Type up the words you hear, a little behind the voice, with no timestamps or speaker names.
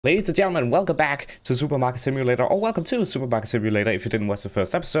Ladies and gentlemen, welcome back to Supermarket Simulator, or welcome to Supermarket Simulator if you didn't watch the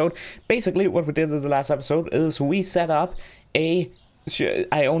first episode. Basically, what we did in the last episode is we set up I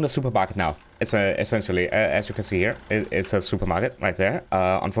own a supermarket now. It's essentially, as you can see here, it's a supermarket right there.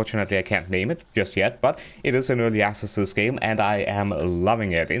 Unfortunately, I can't name it just yet, but it is in early access to this game, and I am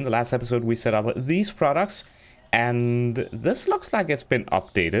loving it. In the last episode, we set up these products, and this looks like it's been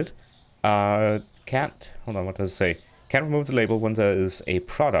updated. Hold on, what does it say? Can't remove the label when there is a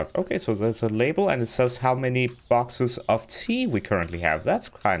product. Okay, so there's a label and it says how many boxes of tea we currently have. That's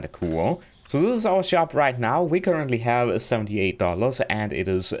kind of cool. So this is our shop right now. We currently have $78 and it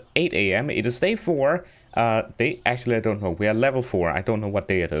is 8 a.m. It is day 4. Actually, I don't know. We are level 4. I don't know what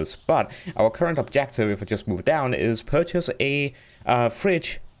day it is. But our current objective, if I just move down, is purchase a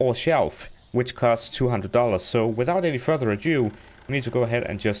fridge or shelf, which costs $200. So without any further ado, we need to go ahead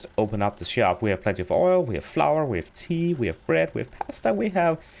and just open up the shop. We have plenty of oil, we have flour, we have tea, we have bread, we have pasta, we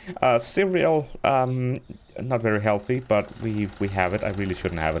have cereal. Not very healthy, but we have it. I really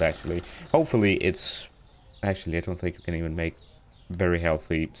shouldn't have it, actually. Hopefully it's... Actually, I don't think you can even make very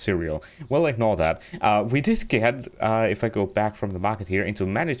healthy cereal. Well, ignore that. We did get, if I go back from the market here into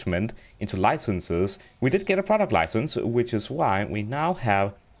management, into licenses, we did get a product license, which is why we now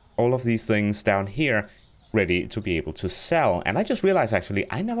have all of these things down here ready to be able to sell. And I just realized, actually,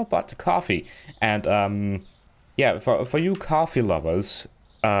 I never bought the coffee. And yeah, for you coffee lovers,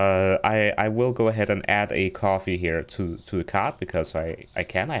 I will go ahead and add a coffee here to the cart, because I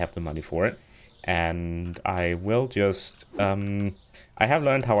have the money for it. And I will just I have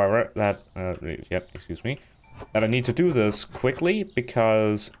learned, however, that excuse me, that I need to do this quickly,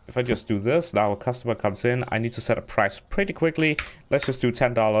 because if I just do this, now a customer comes in, I need to set a price pretty quickly. Let's just do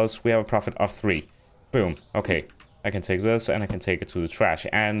 $10. We have a profit of 3. Boom. Okay, I can take this and I can take it to the trash.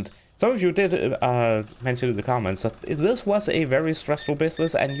 And some of you did mention in the comments that this was a very stressful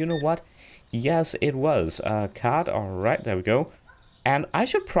business, and you know what? Yes, it was. Card, alright, there we go. And I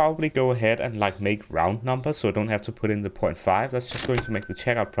should probably go ahead and like make round numbers so I don't have to put in the 0.5. That's just going to make the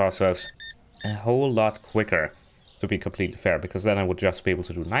checkout process a whole lot quicker, to be completely fair, because then I would just be able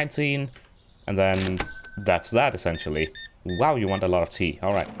to do 19, and then that's that essentially. Wow, you want a lot of tea.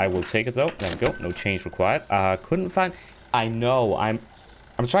 All right, I will take it though. There we go. No change required. Couldn't find... I know, I'm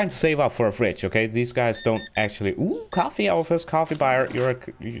trying to save up for a fridge, okay? These guys don't actually... Ooh, coffee, our first coffee buyer.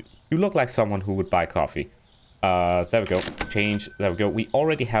 You look like someone who would buy coffee. There we go. Change. There we go. We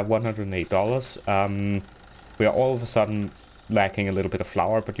already have $108. We are all of a sudden lacking a little bit of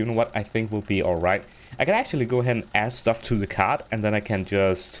flour, but you know what? I think we'll be all right. I can actually go ahead and add stuff to the cart, and then I can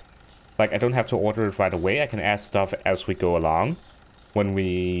just... Like, I don't have to order it right away. I can add stuff as we go along when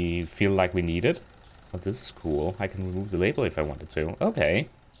we feel like we need it. Oh, this is cool. I can remove the label if I wanted to. Okay.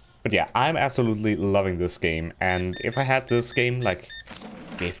 But yeah, I'm absolutely loving this game. And if I had this game like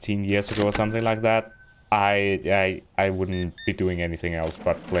 15 years ago or something like that, I wouldn't be doing anything else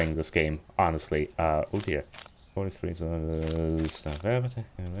but playing this game, honestly. Oh dear. 43, so... Yeah,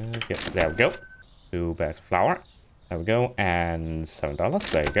 there we go. 2 bags of flour. There we go. And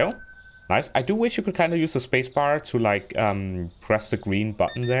 $7. There you go. Nice. I do wish you could kind of use the spacebar to like press the green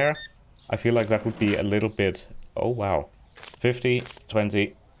button there. I feel like that would be a little bit... Oh wow. 50,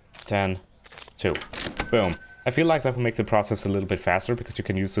 20, 10, 2. Boom. I feel like that would make the process a little bit faster, because you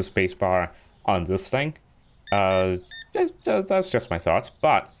can use the spacebar on this thing. That's just my thoughts.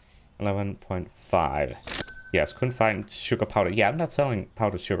 But 11.5. Yes, couldn't find sugar powder. Yeah, I'm not selling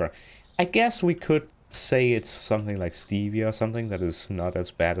powdered sugar. I guess we could say it's something like stevia or something that is not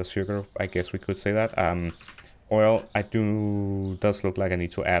as bad as sugar. I guess we could say that. Oil, does look like I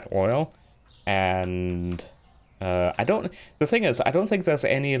need to add oil. And the thing is, I don't think there's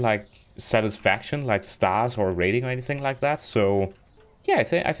any like satisfaction, like stars or rating or anything like that. So yeah,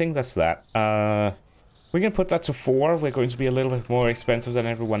 I think that's that. We can put that to 4. We're going to be a little bit more expensive than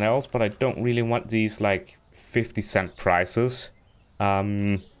everyone else, but I don't really want these like 50-cent prices.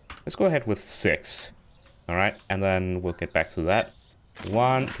 Let's go ahead with 6. All right, and then we'll get back to that.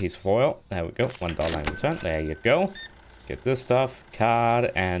 1 piece of oil. There we go. $1 in return. There you go. Get this stuff.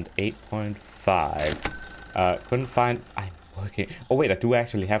 Card and 8.5. Couldn't find... I'm working... Oh, wait, I do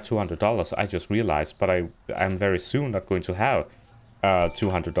actually have $200. I just realized, but I'm very soon not going to have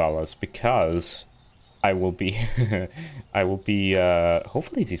 $200, because I will be...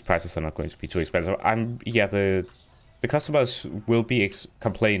 hopefully these prices are not going to be too expensive. Yeah, the customers will be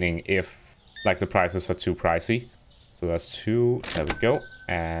complaining if like the prices are too pricey. So that's 2. There we go.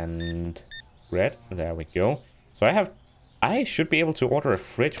 And bread. There we go. So I should be able to order a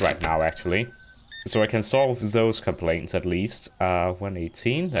fridge right now, actually. So I can solve those complaints at least.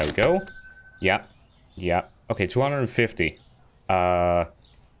 118. There we go. Yeah. Yeah. Okay, 250.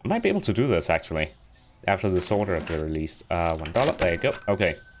 I might be able to do this, actually. After this order at the released. $1. There you go.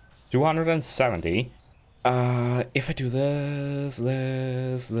 Okay. 270. If I do this,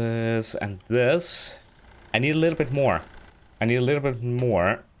 and this, I need a little bit more. I need a little bit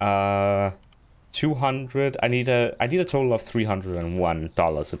more. 200. I need a total of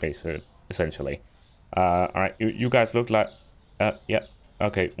 $301 basically, essentially. All right. You guys look like. Yeah.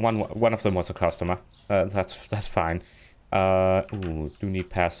 Okay. One of them was a customer. That's fine. Ooh, do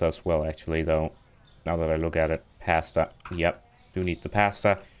need pasta as well, actually, though. Now that I look at it, pasta. Yep. Do need the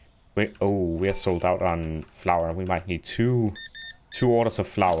pasta. Wait, oh, we're sold out on flour. We might need two orders of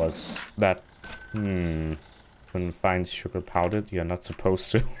flours. That, couldn't find sugar powdered. You're not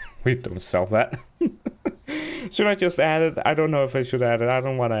supposed to. We don't sell that. Should I just add it? I don't know if I should add it. I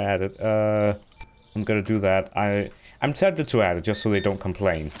don't want to add it. I'm gonna do that. I'm tempted to add it just so they don't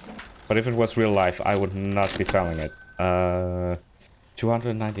complain. But if it was real life, I would not be selling it.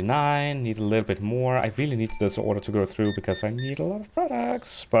 299, need a little bit more. I really need this order to go through because I need a lot of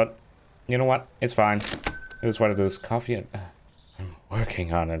products. But you know what? It's fine. It is what it is. Coffee. I'm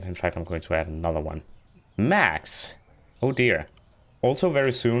working on it. In fact, I'm going to add another one. Max. Oh dear. Also,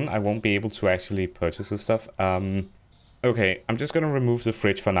 very soon, I won't be able to actually purchase this stuff. Okay, I'm just going to remove the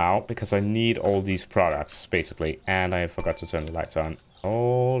fridge for now because I need all these products, basically. And I forgot to turn the lights on.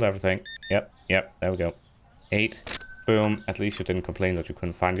 Hold everything. Yep, there we go. 8. Boom. At least you didn't complain that you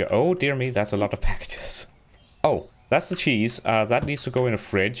couldn't find your... Oh, dear me, that's a lot of packages. Oh, that's the cheese. That needs to go in a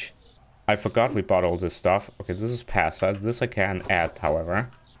fridge. I forgot we bought all this stuff. Okay, this is pasta. This I can add, however.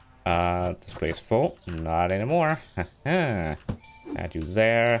 Display is full. Not anymore. Add you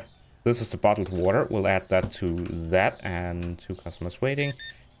there. This is the bottled water. We'll add that to that. And 2 customers waiting.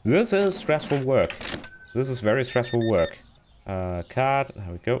 This is stressful work. This is very stressful work. Card.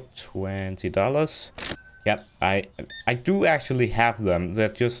 There we go. $20. Yep, I do actually have them. They're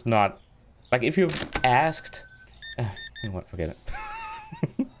just not... Like, if you've asked... you know what, forget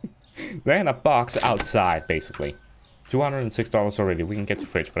it. They're in a box outside, basically. $206 already. We can get the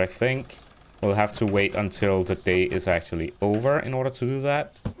fridge, but I think we'll have to wait until the day is actually over in order to do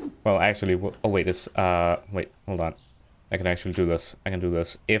that. Well, actually... Oh, wait, it's... Wait, hold on. I can actually do this. I can do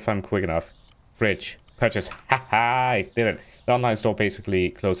this if I'm quick enough. Fridge. Purchase. Haha, I did it. The online store basically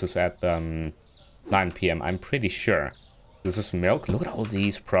closes at... 9 p.m. I'm pretty sure. This is milk. Look at all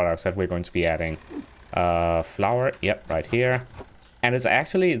these products that we're going to be adding. Flour. Yep, right here. And it's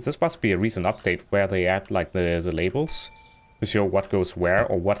actually, this must be a recent update where they add like the labels to show what goes where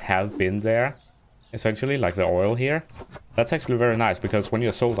or what have been there. Essentially, like the oil here. That's actually very nice because when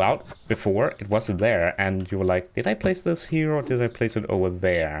you're sold out before, it wasn't there. And you were like, did I place this here or did I place it over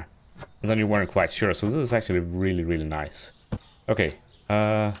there? And then you weren't quite sure. So this is actually really, really nice. Okay.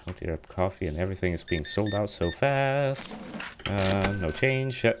 Oh dear, coffee and everything is being sold out so fast. No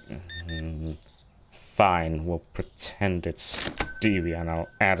change. Fine, we'll pretend it's stevia and I'll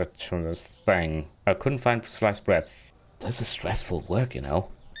add it to this thing. I couldn't find sliced bread. This is stressful work, you know.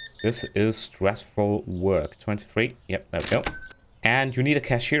 This is stressful work. 23. Yep, there we go. And you need a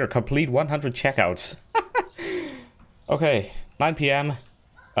cashier. Complete 100 checkouts. Okay, 9 p.m.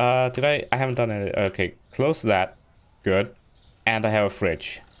 I haven't done it. Okay, close that. Good. And I have a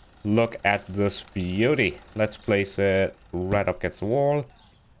fridge. Look at this beauty. Let's place it right up against the wall.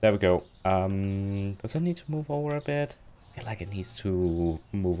 There we go. Does it need to move over a bit? I feel like it needs to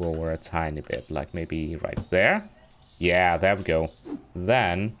move over a tiny bit. Like maybe right there. Yeah, there we go.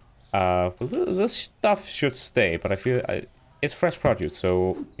 Then, well, this stuff should stay. But I feel it's fresh produce.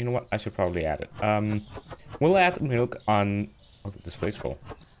 So, you know what? I should probably add it. We'll add milk on... Oh, the display's full.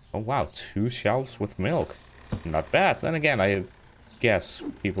 Oh, wow. 2 shelves with milk. Not bad. Then again, I guess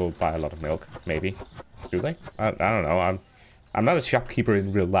people buy a lot of milk. Maybe. Do they? I don't know. I'm not a shopkeeper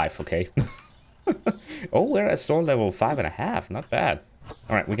in real life, okay? Oh, we're at store level 5.5. Not bad.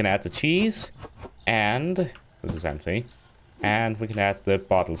 Alright, we can add the cheese. And... This is empty. And we can add the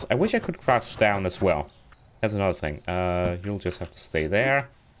bottles. I wish I could crouch down as well. That's another thing. You'll just have to stay there.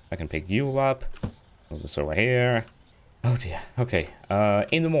 I can pick you up. Move this over here. Oh dear. Okay.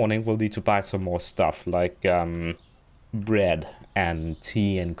 In the morning, we'll need to buy some more stuff. Like, bread and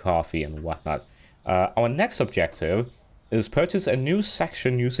tea and coffee and whatnot. Our next objective is purchase a new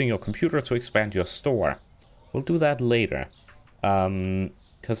section using your computer to expand your store. We'll do that later.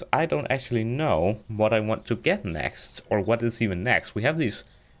 Because I don't actually know what I want to get next. Or what is even next. We have these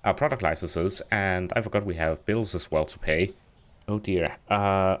product licenses. And I forgot we have bills as well to pay. Oh dear.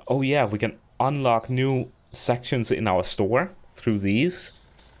 Oh yeah, we can unlock new sections in our store through these.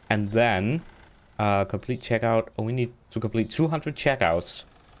 And then complete checkout. Oh, we need to complete 200 checkouts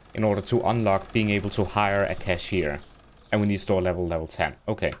in order to unlock being able to hire a cashier. And we need store level 10.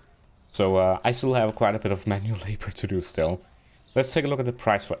 Okay. So I still have quite a bit of manual labor to do still. Let's take a look at the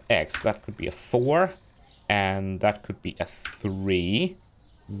price for eggs. That could be a 4. And that could be a 3.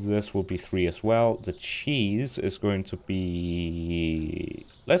 This will be 3 as well. The cheese is going to be...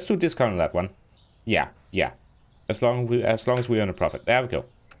 Let's do discount on that one. Yeah. As long as we earn a profit. There we go.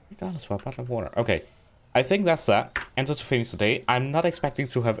 $3 for a bottle of water. Okay. I think that's that. Enter to finish the day. I'm not expecting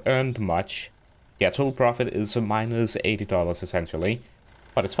to have earned much. Yeah, total profit is a minus $80 essentially.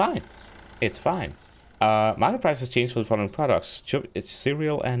 But it's fine. It's fine. Market prices changed for the following products. It's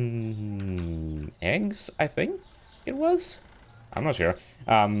cereal and eggs, I think it was. I'm not sure.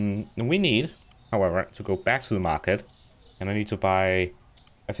 We need, however, to go back to the market. And I need to buy,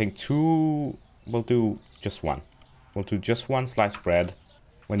 I think 2... We'll do just 1. We'll do just 1 sliced bread.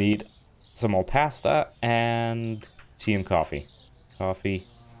 We need some more pasta and tea and coffee. Coffee.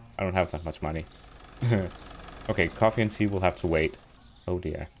 I don't have that much money. Okay, coffee and tea will have to wait. Oh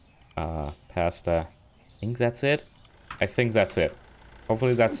dear. Pasta. I think that's it. I think that's it.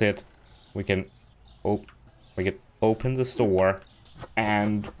 Hopefully that's it. We can open the store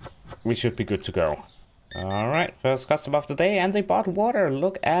and we should be good to go. Alright, first customer of the day, and they bought water.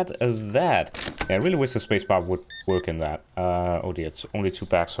 Look at that. Yeah, I really wish the spacebar would work in that. Oh dear, it's only 2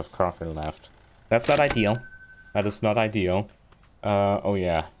 bags of coffee left. That's not ideal. That is not ideal. Oh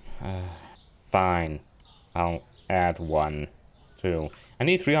yeah. Fine. I'll add 1, 2. I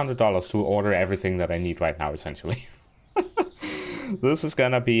need $300 to order everything that I need right now, essentially. This is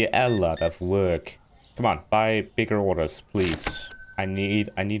gonna be a lot of work. Come on, buy bigger orders, please. I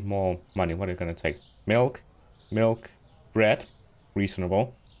need more money. What are you gonna take? Milk, bread,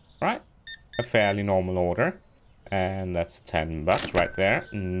 reasonable, right? A fairly normal order, and that's $10 right there.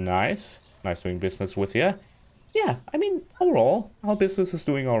 Nice doing business with you. Yeah, I mean, overall, our business is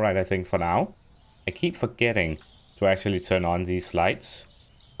doing all right, I think, for now. I keep forgetting to actually turn on these lights,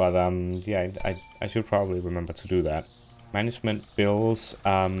 but yeah, I should probably remember to do that. Management bills,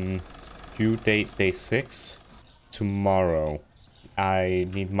 due date day 6, tomorrow. I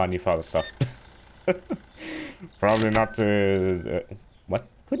need money for other stuff. Probably not what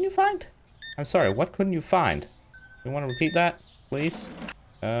couldn't you find? I'm sorry, what couldn't you find? You want to repeat that, please?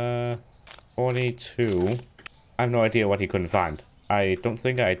 42. I have no idea what he couldn't find. I don't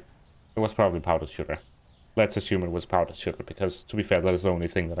think it was probably powdered sugar. Let's assume it was powdered sugar, because to be fair, that is the only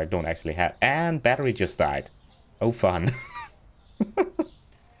thing that I don't actually have. And battery just died. Oh, fun.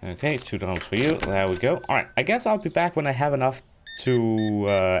 Okay, $2 for you. There we go. Alright, I guess I'll be back when I have enough to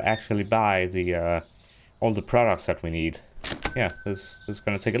actually buy the all the products that we need. Yeah, this is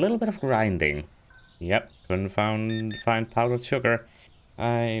gonna take a little bit of grinding. Yep, couldn't find powdered sugar.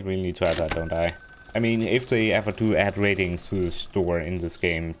 I really need to add that, don't I? I mean, if they ever do add ratings to the store in this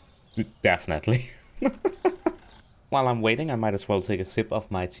game, definitely. While I'm waiting, I might as well take a sip of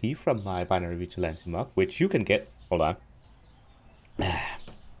my tea from my Binary Vigilante mug, which you can get, hold on,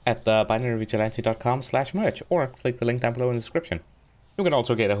 at binaryvigilante.com/merch, or click the link down below in the description. You can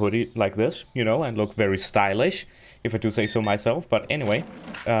also get a hoodie like this, you know, and look very stylish, if I do say so myself. But anyway,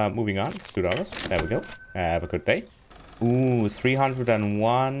 moving on, $2. There we go. Have a good day. Ooh,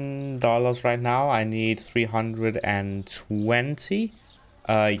 $301 right now. I need 320.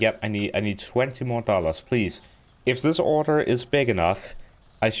 Yep, I need 20 more dollars, please. If this order is big enough,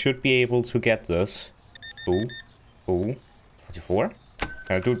 I should be able to get this. Ooh, 24.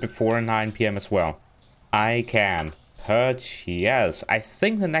 Can I do it before 9 p.m. as well? I can. Yes. I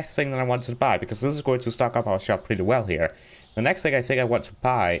think the next thing that I want to buy, because this is going to stock up our shop pretty well here. The next thing I think I want to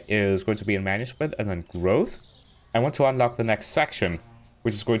buy is going to be in management and then growth. I want to unlock the next section,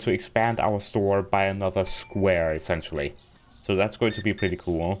 which is going to expand our store by another square, essentially. So that's going to be pretty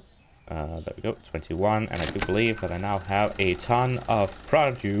cool. There we go, 21. And I do believe that I now have a ton of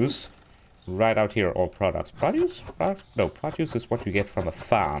produce right out here. Or products. Produce? Products? No, produce is what you get from a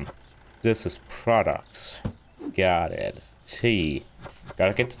farm. This is products. Got it. Tea.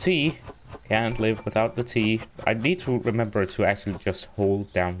 Gotta get the tea. Can't live without the tea. I need to remember to actually just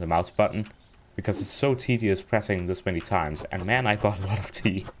hold down the mouse button, because it's so tedious pressing this many times. And man, I bought a lot of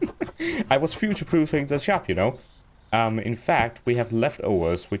tea. I was future-proofing the shop, you know. In fact, we have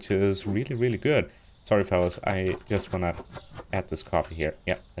leftovers, which is really, really good. Sorry, fellas. I just want to add this coffee here.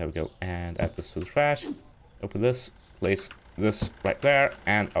 Yeah, there we go. And add this to the trash. Open this. Place this right there.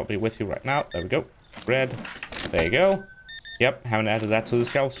 And I'll be with you right now. There we go. Bread. There you go. Yep, haven't added that to the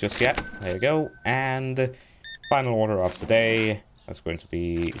shelves just yet. There you go. And final order of the day. That's going to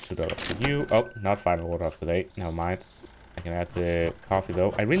be $2 for you. Oh, not final order of the day. Never mind. I can add the coffee,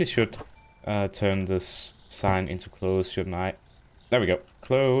 though. I really should turn this sign into closed, shouldn't I? There we go.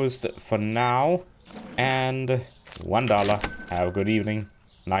 Closed for now. And $1. Have a good evening,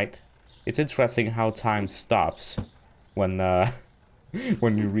 night. It's interesting how time stops when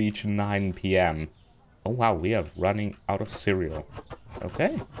when you reach 9 p.m. Oh wow, we are running out of cereal.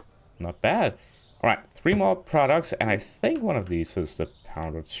 Okay, not bad. Alright, 3 more products, and I think one of these is the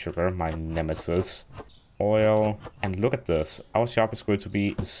powdered sugar, my nemesis. Oil, and look at this. Our shop is going to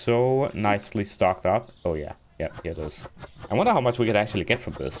be so nicely stocked up. Oh yeah, yeah, here it is. I wonder how much we could actually get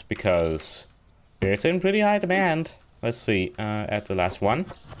from this, because it's in pretty high demand. Let's see, add the last one.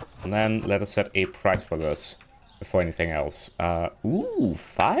 And then let us set a price for this before anything else. Ooh,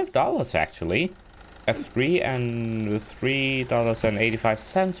 $5 actually. A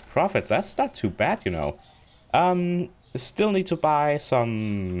 $3.85 profit. That's not too bad, you know. Still need to buy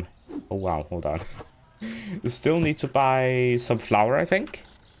some... Oh wow, hold on. Still need to buy some flour, I think.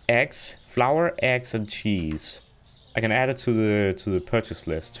 Eggs, flour, eggs, and cheese. I can add it to the purchase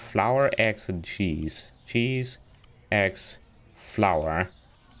list. Flour, eggs, and cheese. Cheese, eggs, flour.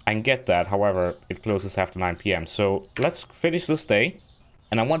 I can get that, however, it closes after 9 p.m. So let's finish this day.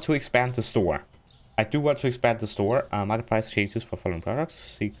 And I want to expand the store. I do want to expand the store. Market price changes for following products.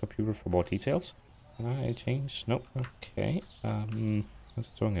 See computer for more details. Can I change? Nope. Okay. What's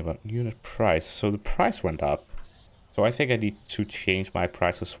it talking about? Unit price. So the price went up. So I think I need to change my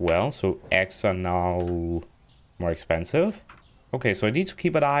price as well. So eggs are now more expensive. Okay, so I need to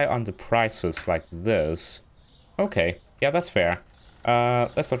keep an eye on the prices like this. Okay, yeah, that's fair.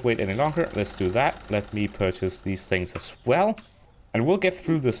 Let's not wait any longer. Let's do that. Let me purchase these things as well. And we'll get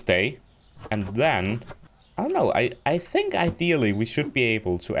through this day. And then, I don't know, I think ideally we should be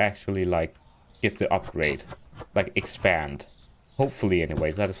able to actually, like, get the upgrade. Like, expand. Hopefully,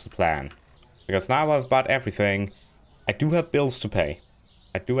 anyway, that is the plan. Because now I've bought everything. I do have bills to pay.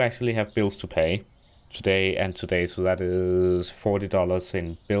 I do actually have bills to pay. Today and today, so that is $40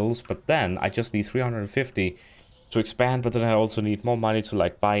 in bills. But then, I just need $350 to expand. But then I also need more money to,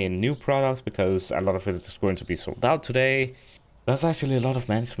 like, buy in new products. Because a lot of it is going to be sold out today. There's actually a lot of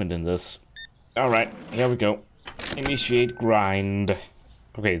management in this. Alright, here we go. Initiate grind.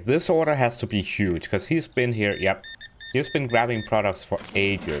 Okay, this order has to be huge, because he's been here, yep. He's been grabbing products for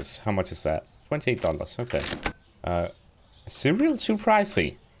ages. How much is that? $28, okay. Cereal too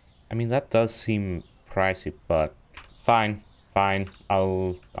pricey. I mean, that does seem pricey, but fine, fine.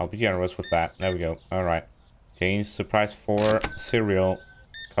 I'll be generous with that. There we go. Alright. Change the price for cereal.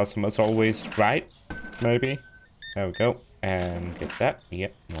 Customers always right, maybe. There we go. And get that.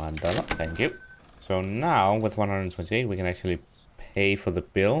 Yep, $1. Thank you. So now, with 128, we can actually pay for the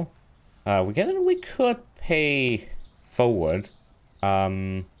bill. We could pay forward.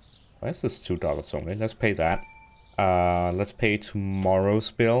 Why is this $2 only? Let's pay that. Let's pay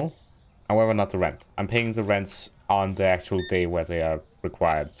tomorrow's bill. However, not the rent. I'm paying the rents on the actual day where they are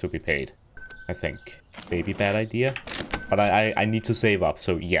required to be paid. I think. Maybe bad idea. But I need to save up,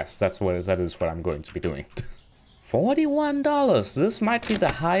 so yes, that is what I'm going to be doing. $41. This might be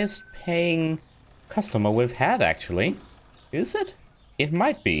the highest paying customer we've had, actually. Is it? It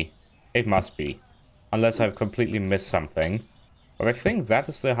might be. It must be. Unless I've completely missed something. But I think that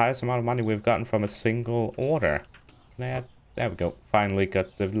is the highest amount of money we've gotten from a single order. Can I add? There we go. Finally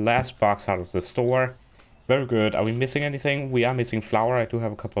got the last box out of the store. Very good. Are we missing anything? We are missing flour. I do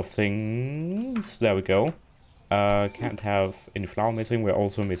have a couple of things. There we go. Can't have any flour missing. We're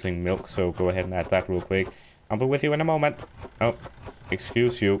also missing milk, so go ahead and add that real quick. I'll be with you in a moment. Oh,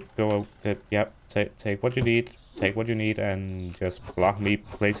 excuse you. Go, yep, take what you need. Take what you need and just block me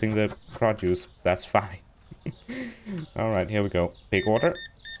placing the produce. That's fine. Alright, here we go. Big order.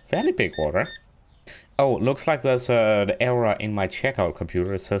 Fairly big order. Oh, looks like there's an error in my checkout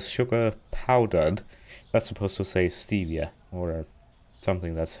computer. It says sugar powdered. That's supposed to say stevia or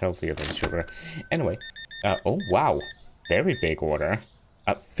something that's healthier than sugar. Anyway, oh wow. Very big order.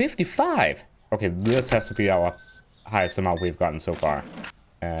 55! Okay, this has to be our highest amount we've gotten so far.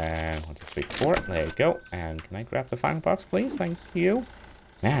 And 1, 2, 3, 4. There you go. And can I grab the final box, please? Thank you.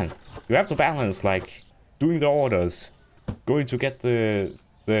 Man, you have to balance, like, doing the orders, going to get the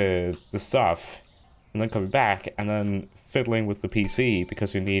stuff, and then coming back, and then fiddling with the PC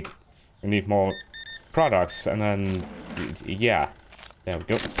because you need more products, and then yeah. There we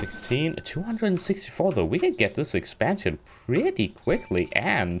go. 16, 264 though. We can get this expansion pretty quickly,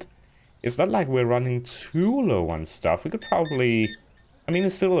 and it's not like we're running too low on stuff. We could probably... I mean,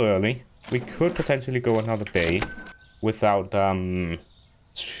 it's still early. We could potentially go another day without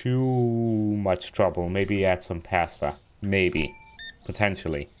too much trouble. Maybe add some pasta. Maybe.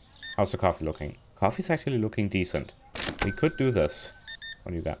 Potentially. How's the coffee looking? Coffee's actually looking decent. We could do this.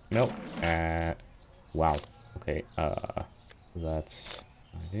 What do you got? Nope. Wow. Okay. That's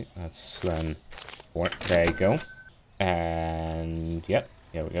then 4. There you go. And yep,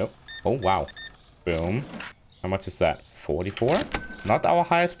 here we go. Oh wow. Boom. How much is that? 44? Not our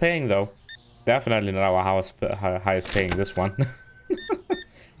highest paying though. Definitely not our highest paying this one.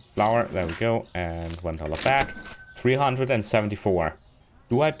 Flour, there we go. And $1 back. 374.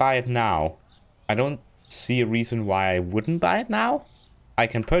 Do I buy it now? I don't see a reason why I wouldn't buy it now. I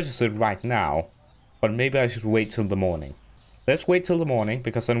can purchase it right now, but maybe I should wait till the morning. Let's wait till the morning,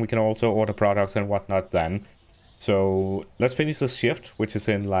 because then we can also order products and whatnot then. So let's finish this shift, which is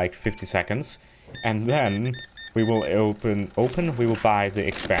in like 50 seconds. And then we will we will buy the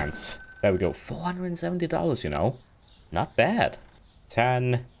expanse. There we go. $470, you know. Not bad.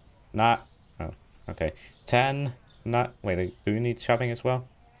 10, not, oh, okay. 10, not, wait, do you need shopping as well?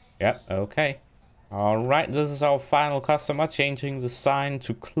 Yep, okay. Alright, this is our final customer, changing the sign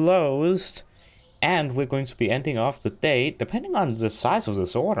to closed. And we're going to be ending off the day, depending on the size of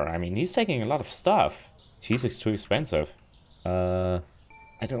this order. I mean, he's taking a lot of stuff. Cheese is too expensive. I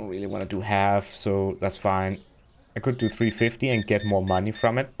don't really want to do half, so that's fine. I could do 350 and get more money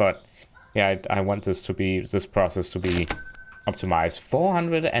from it, but yeah, I want this process to be optimized.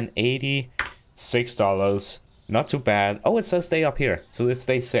 $486. Not too bad. Oh, it says day up here, so it's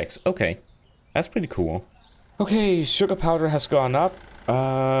day 6. Okay. That's pretty cool. Okay, sugar powder has gone up.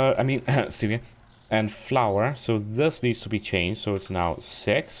 I mean, stevia. And flour. So this needs to be changed. So it's now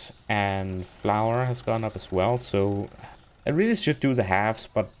 6. And flour has gone up as well. So I really should do the halves,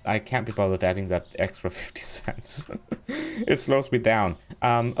 but I can't be bothered adding that extra 50 cents. It slows me down.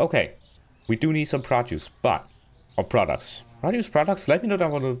 Okay. We do need some produce, or products. Products? Let me know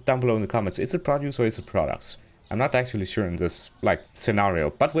down below in the comments. Is it produce or is it products? I'm not actually sure in this, like,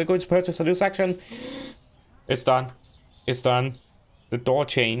 scenario. But we're going to purchase a new section. It's done. It's done. The door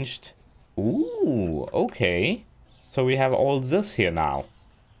changed. Ooh, okay. So we have all this here now.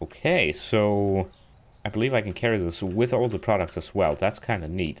 Okay, so I believe I can carry this with all the products as well. That's kind of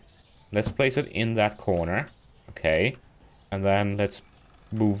neat. Let's place it in that corner. Okay. And then let's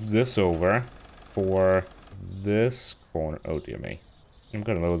move this over for this corner. Oh, dear me. I'm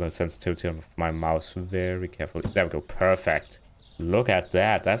gonna lower the sensitivity of my mouse very carefully. There we go. Perfect. Look at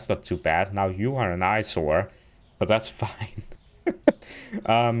that. That's not too bad. Now you are an eyesore, but that's fine.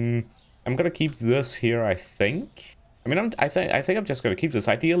 I'm gonna keep this here, I think. I mean, I think I'm just gonna keep this.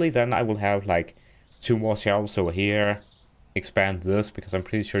 Ideally, then I will have like 2 more shelves over here. Expand this, because I'm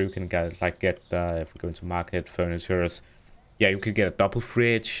pretty sure you can get if we're going to market furnitures. Yeah, you could get a double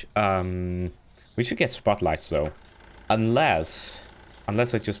fridge. We should get spotlights though, unless I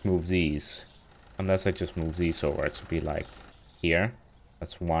just move these. Unless I just move these over to be like here.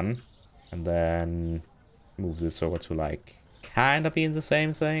 That's 1. And then move this over to like kind of being the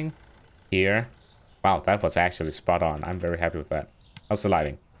same thing here. Wow, that was actually spot on. I'm very happy with that. How's the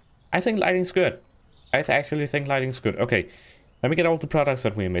lighting? I think lighting's good. I actually think lighting's good. Okay, let me get all the products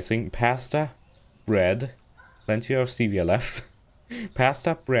that we're missing. Pasta, bread, plenty of stevia left.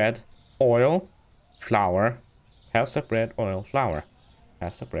 Pasta, bread, oil, flour. Pasta, bread, oil, flour.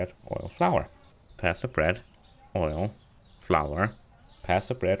 Pasta, bread, oil, flour. Pasta, bread, oil, flour.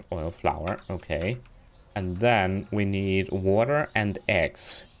 Pasta, bread, oil, flour. Okay. And then we need water and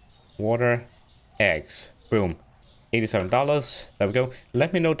eggs. Water, eggs. Boom. $87. There we go.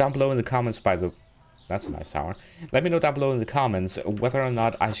 Let me know down below in the comments That's a nice tower. Let me know down below in the comments whether or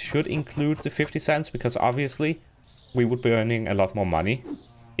not I should include the 50 cents, because obviously we would be earning a lot more money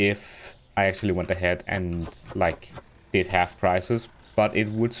if I actually went ahead and like did half prices. But it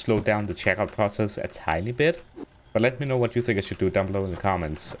would slow down the checkout process a tiny bit. But let me know what you think I should do down below in the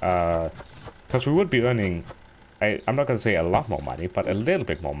comments. Because we would be earning, I'm not going to say a lot more money, but a little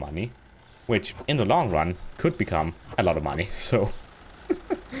bit more money. Which, in the long run, could become a lot of money. So,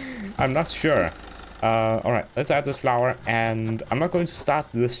 I'm not sure. Alright, let's add this flour. And I'm not going to start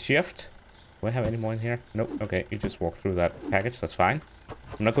this shift. Do I have any more in here? Nope. Okay, you just walk through that package. That's fine.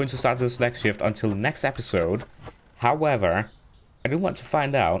 I'm not going to start this next shift until next episode. However, I do want to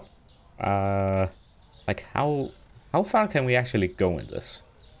find out, like, how far can we actually go in this?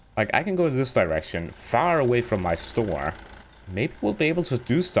 Like, I can go in this direction, far away from my store. Maybe we'll be able to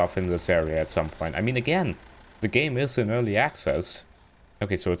do stuff in this area at some point. I mean, again, the game is in early access.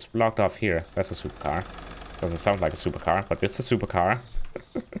 Okay, so it's blocked off here. That's a supercar. Doesn't sound like a supercar, but it's a supercar.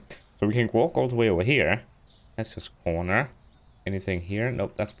 So we can walk all the way over here. That's just corner. Anything here?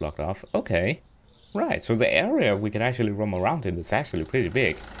 Nope, that's blocked off. Okay. Right, so the area we can actually roam around in is actually pretty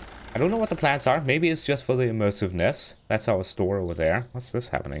big. I don't know what the plans are. Maybe it's just for the immersiveness. That's our store over there. What's this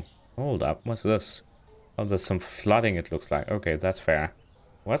happening? Hold up, what's this? Oh, there's some flooding, it looks like. Okay, that's fair.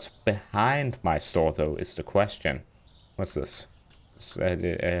 What's behind my store, though, is the question. What's this?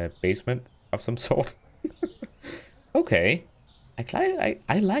 Basement? of some sort. Okay.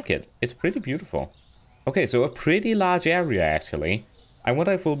 I like it. It's pretty beautiful. Okay, so a pretty large area, actually. I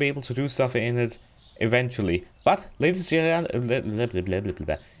wonder if we'll be able to do stuff in it eventually. But, ladies and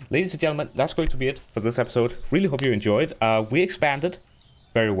gentlemen, that's going to be it for this episode. Really hope you enjoyed. We expanded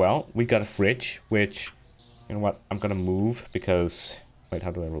very well. We got a fridge, which, you know what, I'm gonna move because... Wait,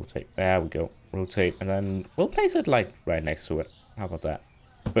 how do I rotate? There we go. Rotate, and then we'll place it, like, right next to it. How about that?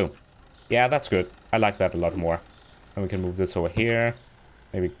 Boom. Yeah, that's good. I like that a lot more. And we can move this over here.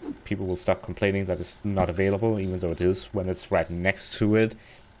 Maybe people will stop complaining that it's not available, even though it is when it's right next to it.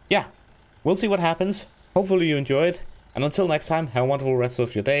 Yeah, we'll see what happens. Hopefully you enjoyed. And until next time, have a wonderful rest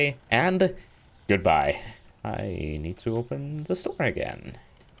of your day. And goodbye. I need to open the store again.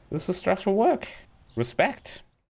 This is stressful work. Respect.